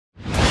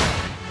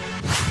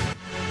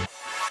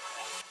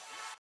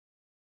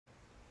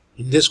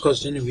In this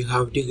question, we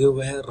have to give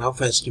a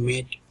rough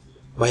estimate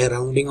by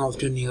rounding off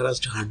to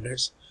nearest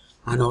hundreds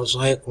and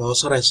also a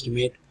closer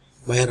estimate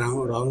by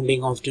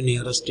rounding off to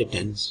nearest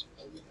tens.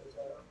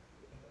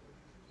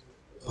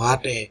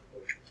 Part A.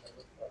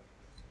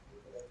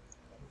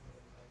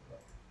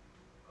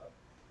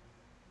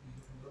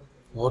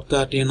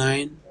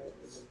 $439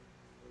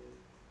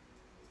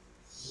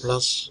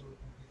 plus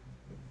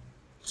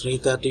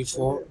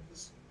 $334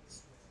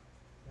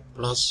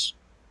 plus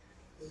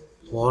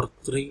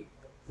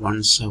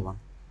 4317.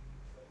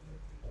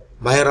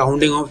 By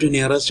rounding off to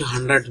nearest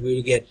hundred,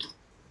 we get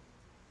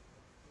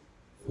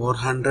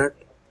 400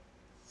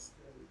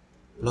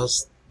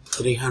 plus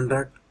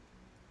 300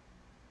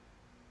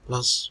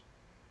 plus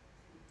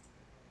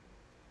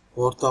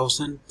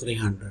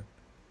 4300,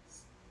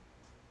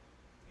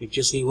 which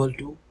is equal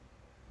to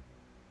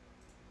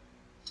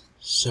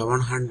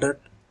 700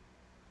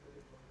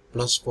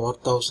 plus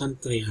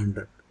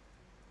 4300,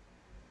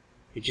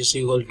 which is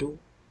equal to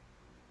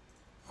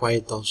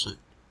 5000.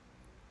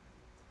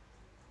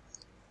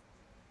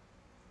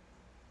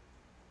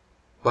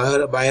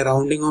 By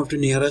rounding off to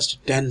nearest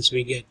tens,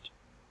 we get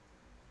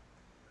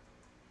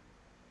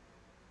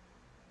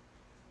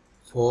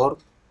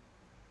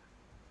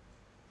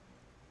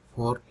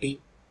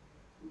 440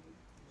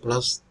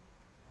 plus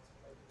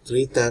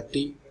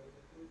 330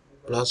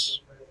 plus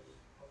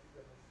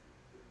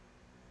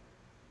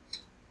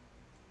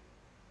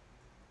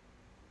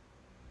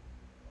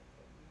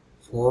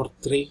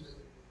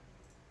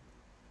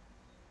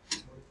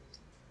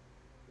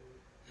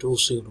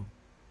 4320.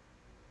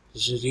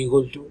 This is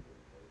equal to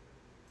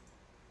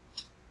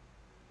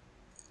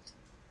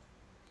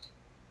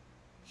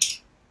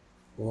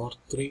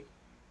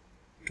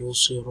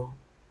 4320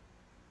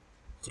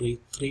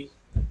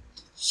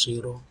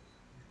 330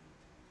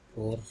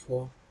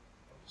 440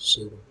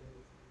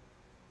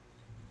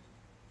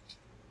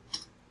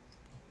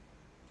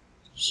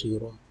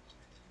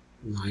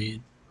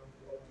 09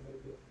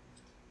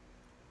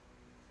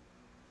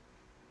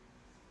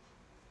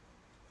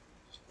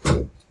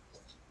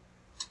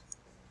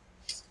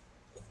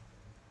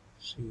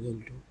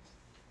 equal to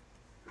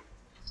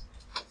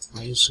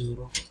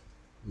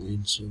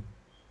 5090.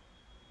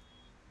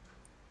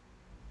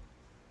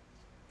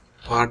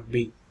 Part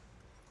B.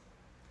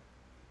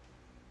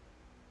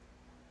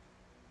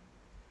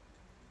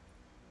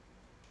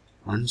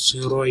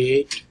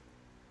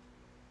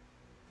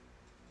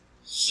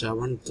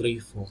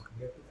 $108,734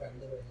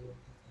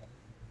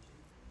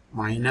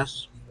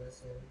 minus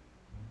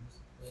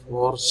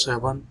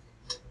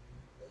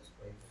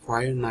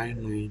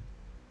 47599.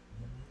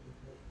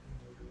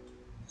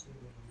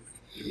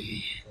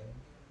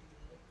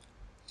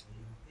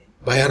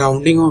 By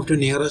rounding off to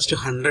nearest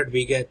hundred,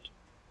 we get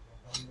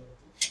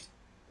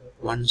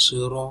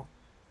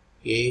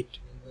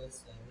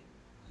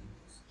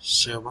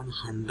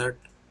 108,700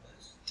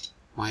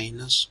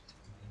 minus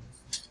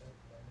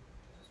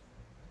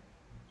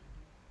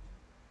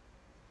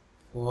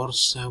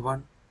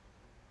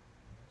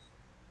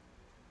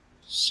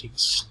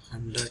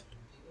 47,600.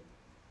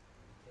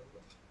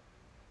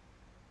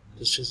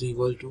 This is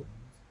equal to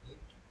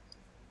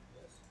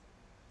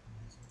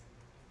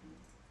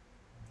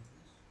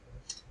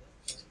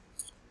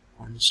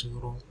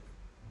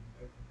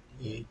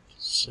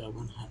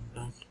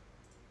 108,700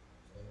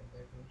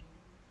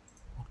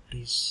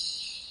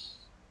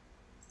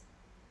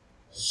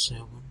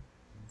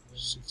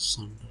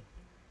 47,600.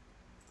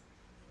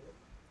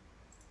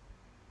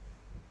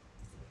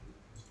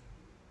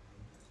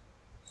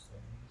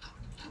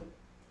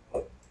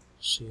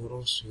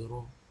 Zero,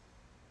 zero,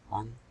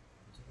 1,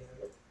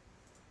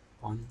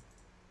 1,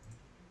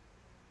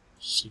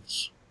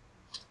 6.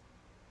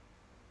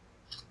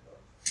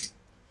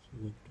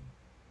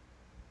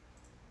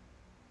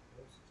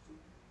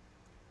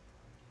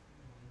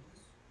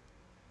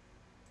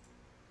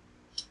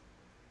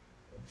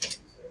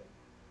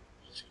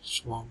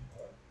 1,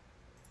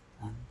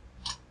 1,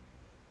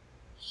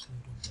 0,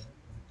 0.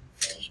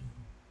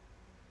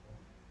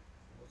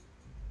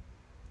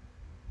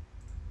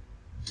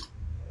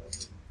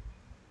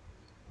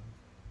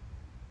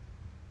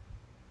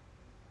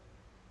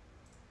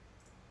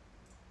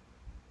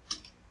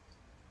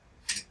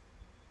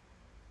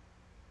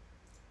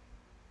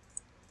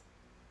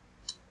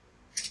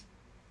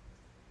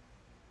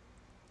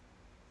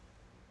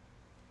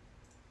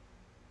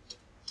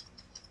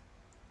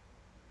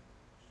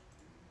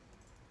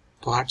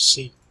 Part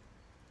C.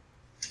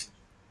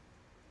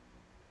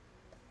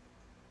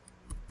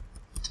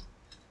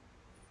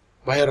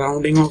 By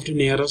rounding off to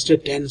nearest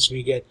tens,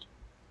 we get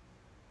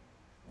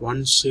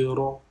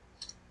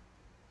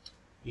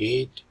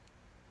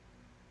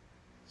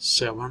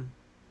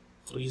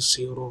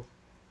 108,730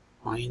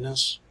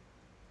 minus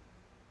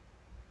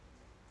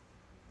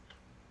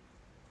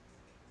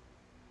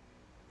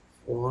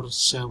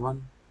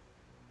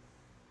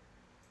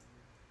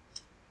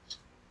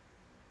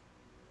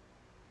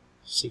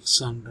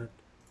 47,600,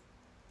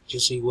 which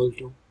is equal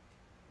to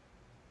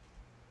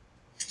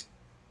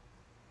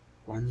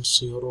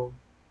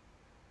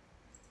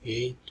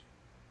 108,730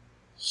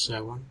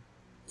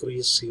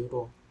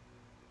 730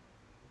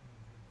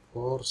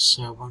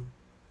 47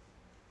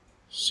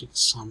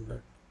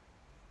 600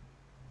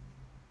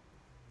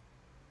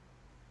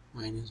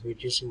 minus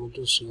which is equal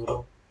to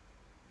 0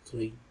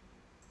 3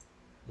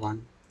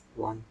 1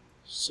 1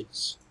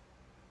 6.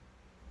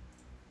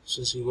 This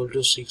is equal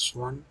to 6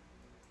 1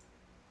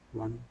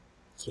 1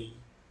 3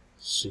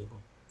 0.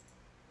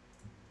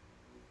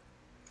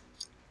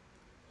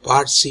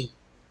 Part C.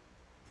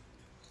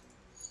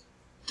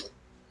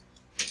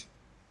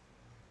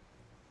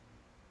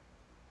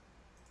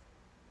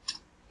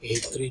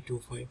 Eight three two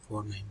five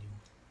 491.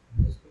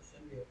 This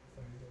question we have to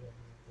find the value of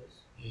this.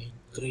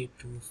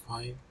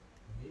 8325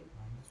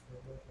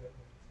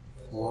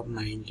 491.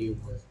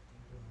 491.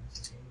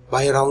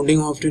 By rounding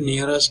off to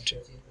nearest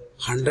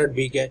 100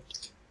 we get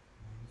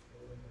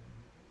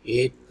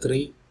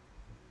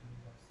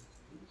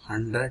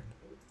 8300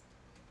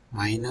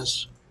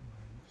 minus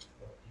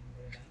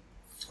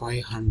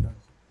 500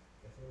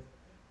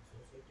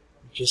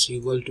 which is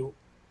equal to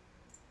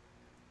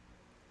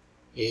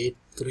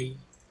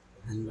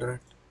 8300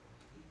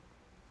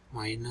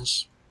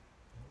 minus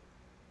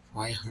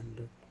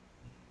 500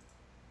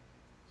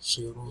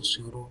 0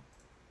 0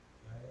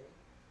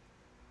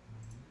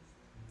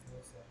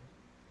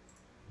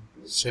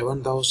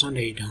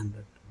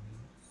 7800.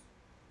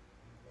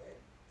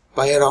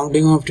 By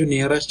rounding off to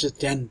nearest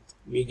 10th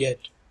we get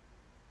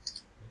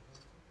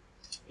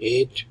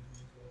 8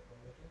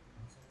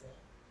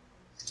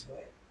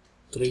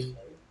 3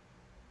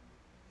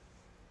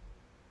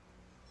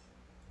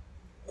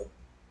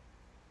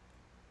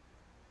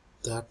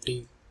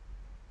 30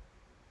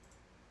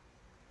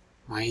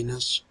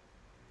 minus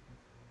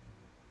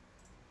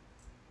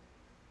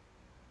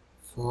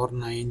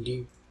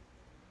 490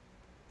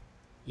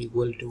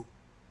 equal to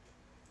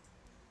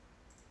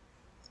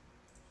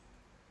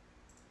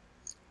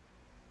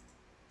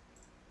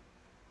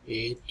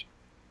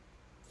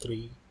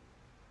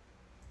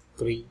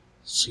 8330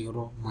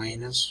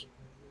 minus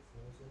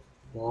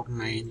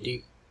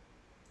 490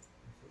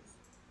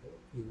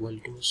 equal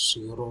to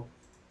 0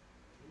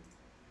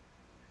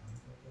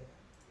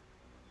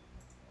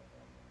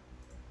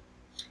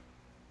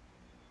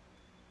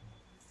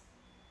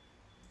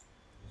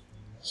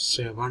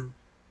 7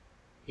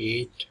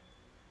 8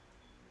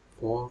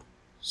 4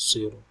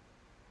 0.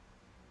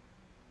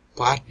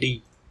 Part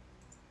D.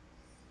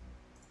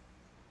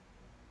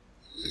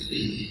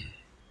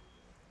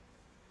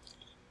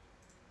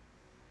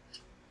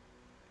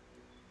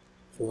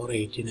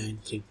 489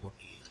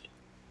 348.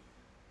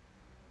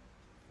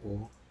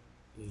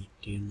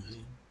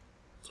 489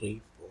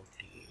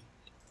 348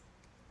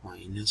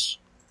 minus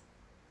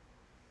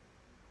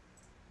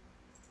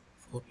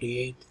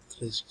 48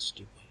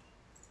 365.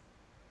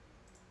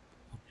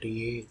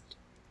 48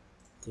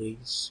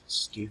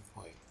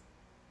 365.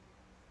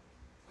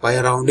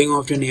 By rounding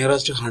off to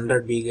nearest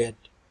 100 we get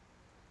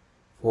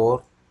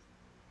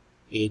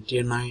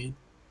 489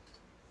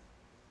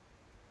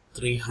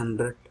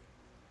 300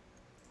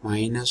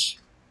 minus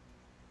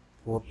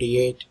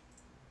 48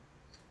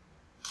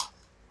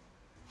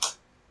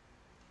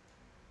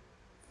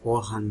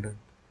 400,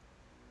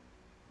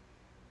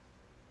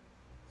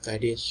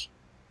 that is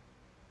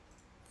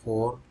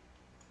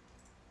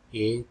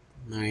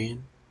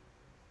 489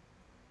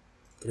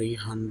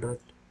 300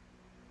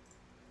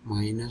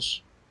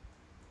 minus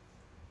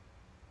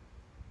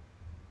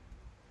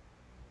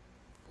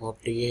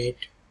 48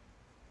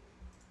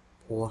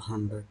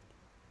 400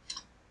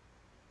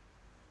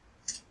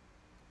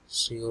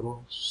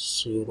 0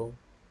 0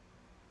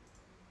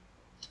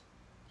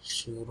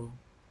 0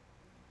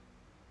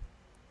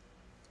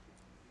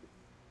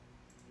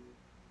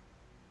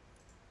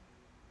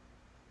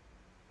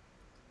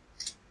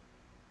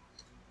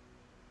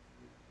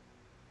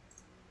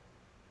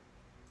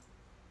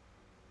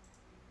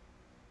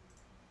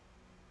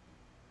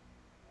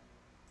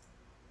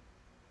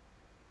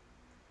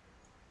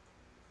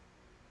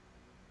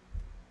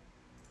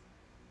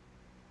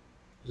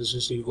 This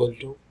is equal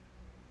to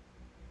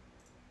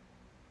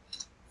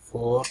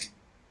 4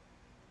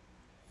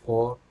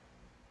 4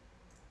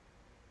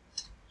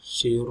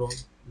 0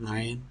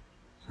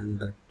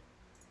 900.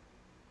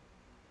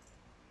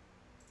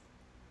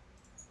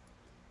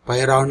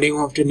 By rounding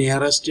off to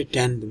nearest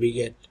tenth we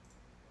get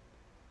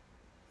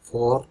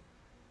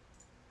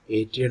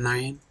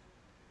 489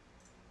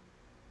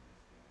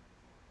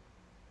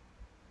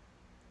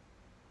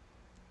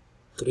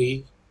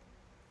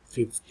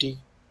 350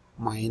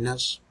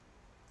 minus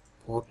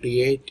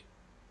 48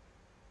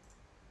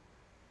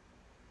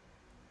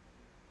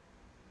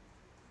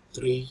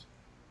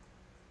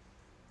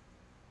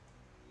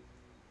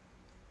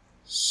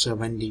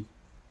 370.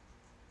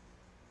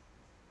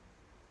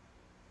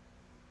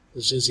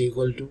 This is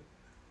equal to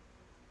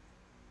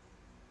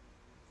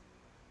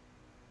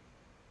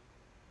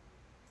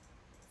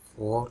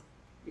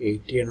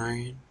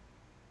 489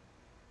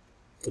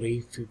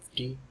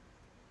 350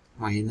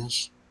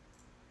 minus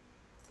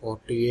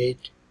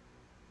 48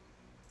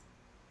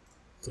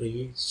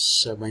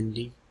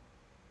 370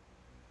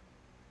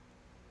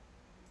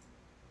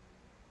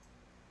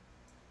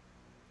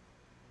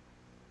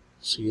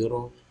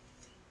 0,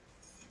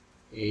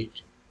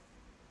 8,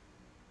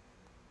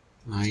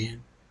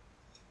 9,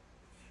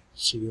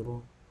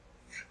 0,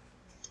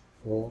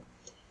 4,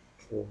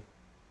 4.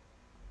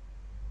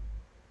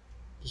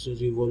 This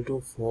is equal to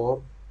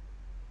 4,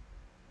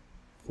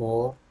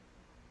 4,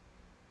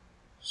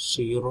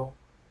 0,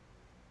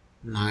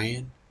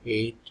 9,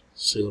 8,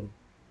 0.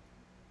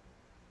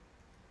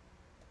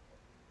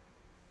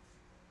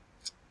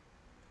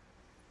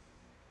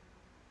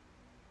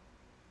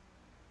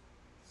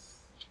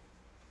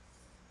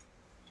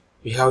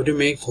 We have to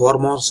make 4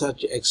 more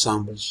such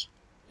examples.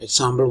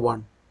 Example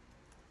 1.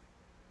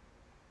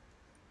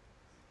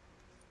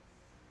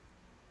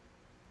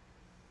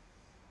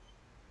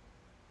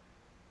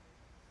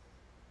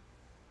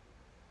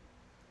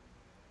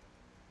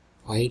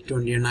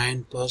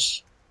 $529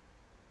 plus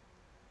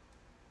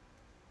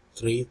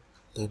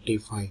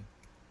 335.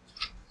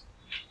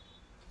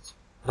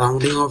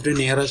 Rounding off to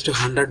nearest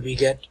 100, we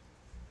get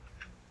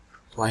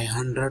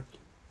 500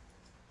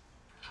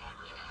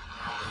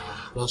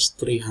 plus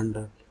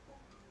 300,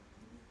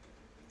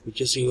 which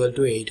is equal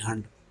to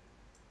 800.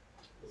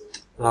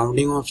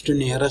 Rounding off to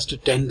nearest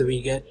 10th,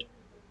 we get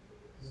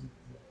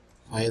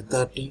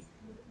 530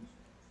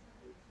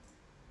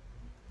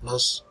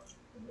 plus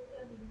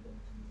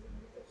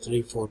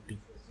 340.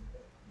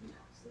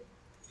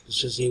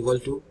 This is equal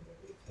to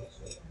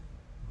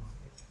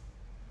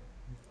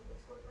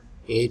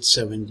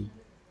 870.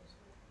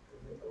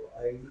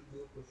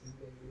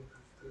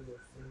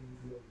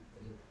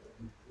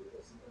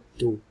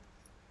 Two.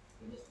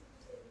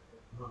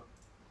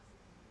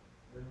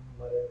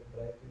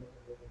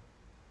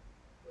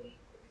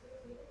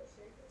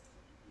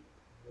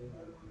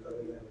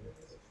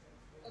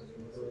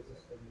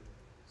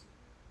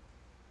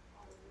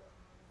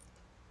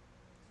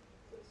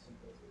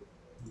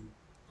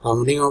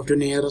 Rounding off to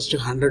nearest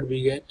 100,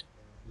 we get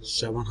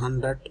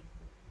 700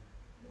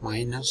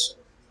 minus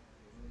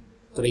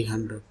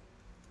 300,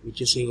 which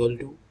is equal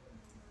to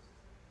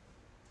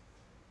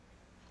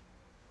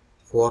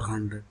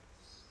 400.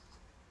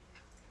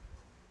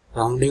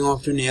 Rounding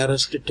off to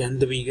nearest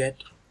 10th, we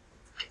get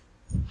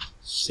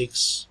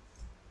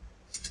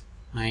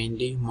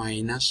 690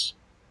 minus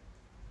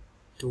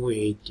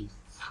 280.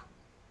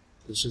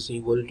 This is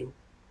equal to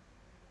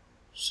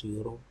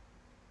 0,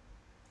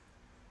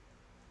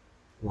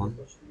 1,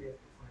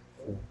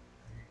 4,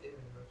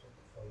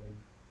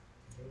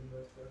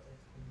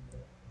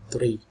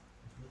 3.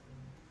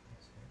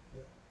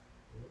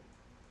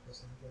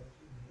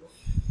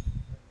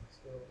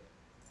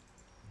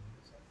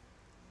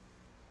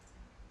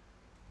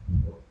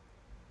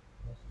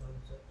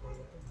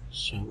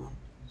 Seven,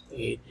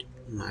 8,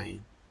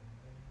 9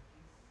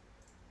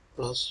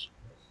 plus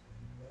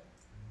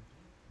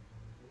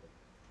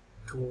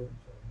 2,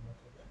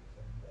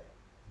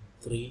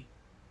 3,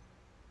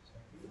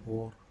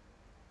 4,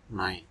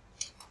 9.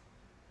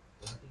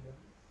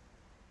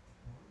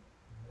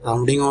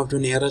 Rounding off to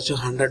nearest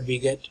 100, we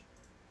get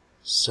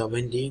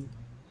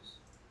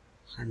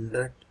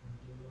 1700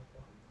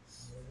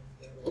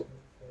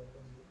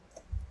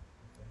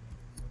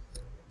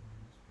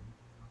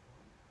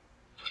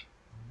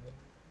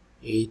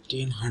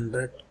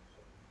 1800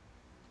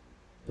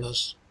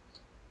 plus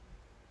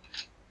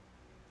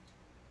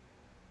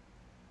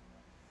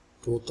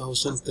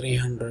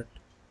 2300,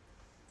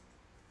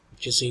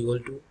 which is equal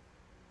to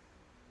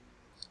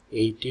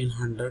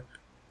 1800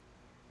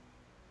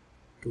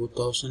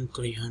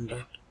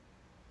 2300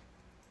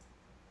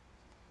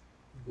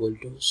 equal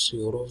to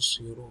 0,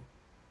 0,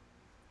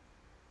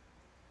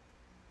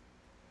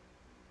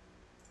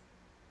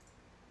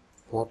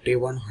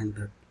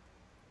 4100.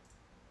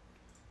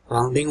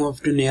 Rounding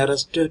off to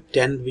nearest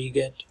 10, we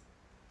get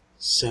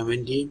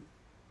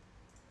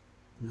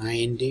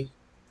 1790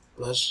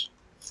 plus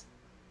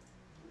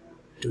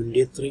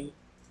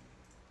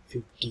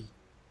 2350.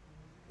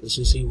 This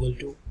is equal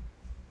to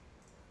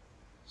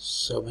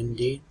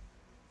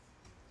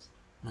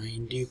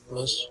 1790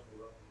 plus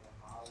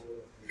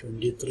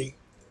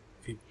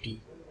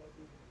 2350.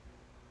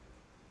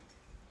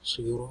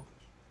 0,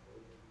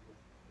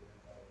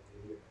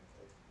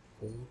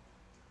 4,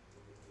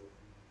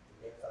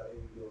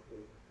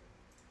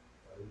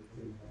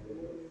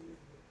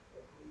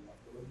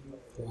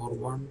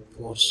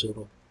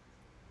 4140.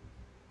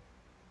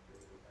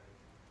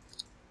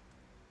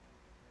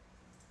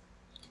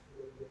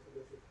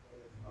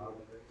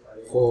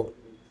 4,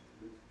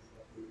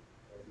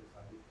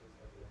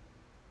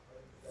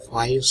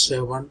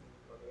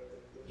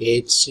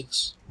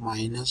 5786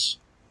 minus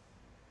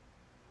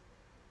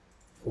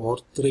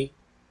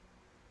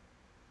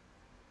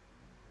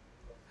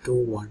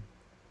 4321.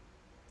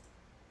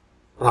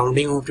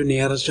 Rounding off to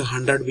nearest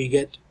 100, we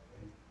get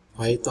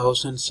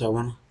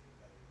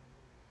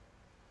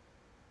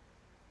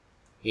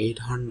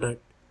 5800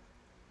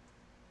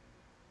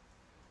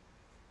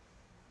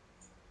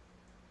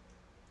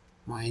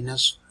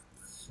 minus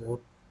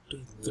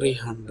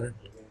 4300,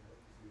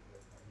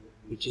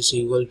 which is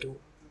equal to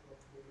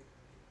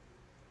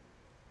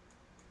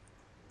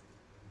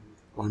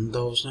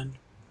 1400.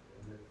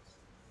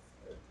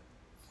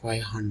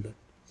 500.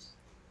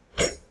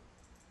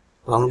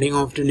 Rounding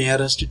off to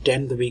nearest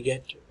 10th, we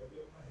get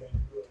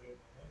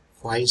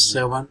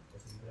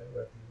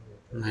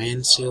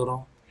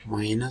 5790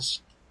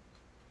 minus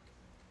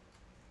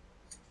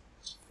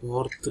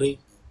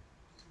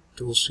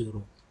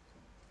 4320.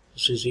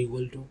 This is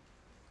equal to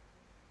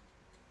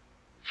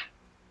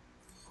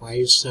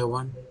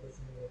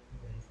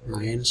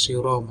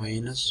 5790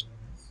 minus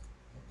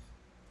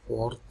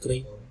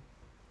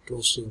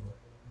 4320.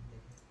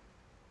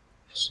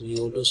 This is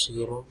equal to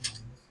 0,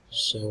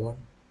 7,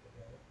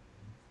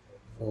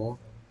 4,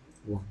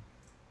 1.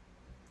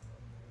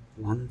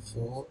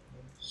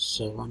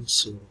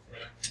 1470.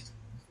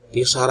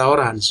 These are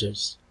our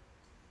answers.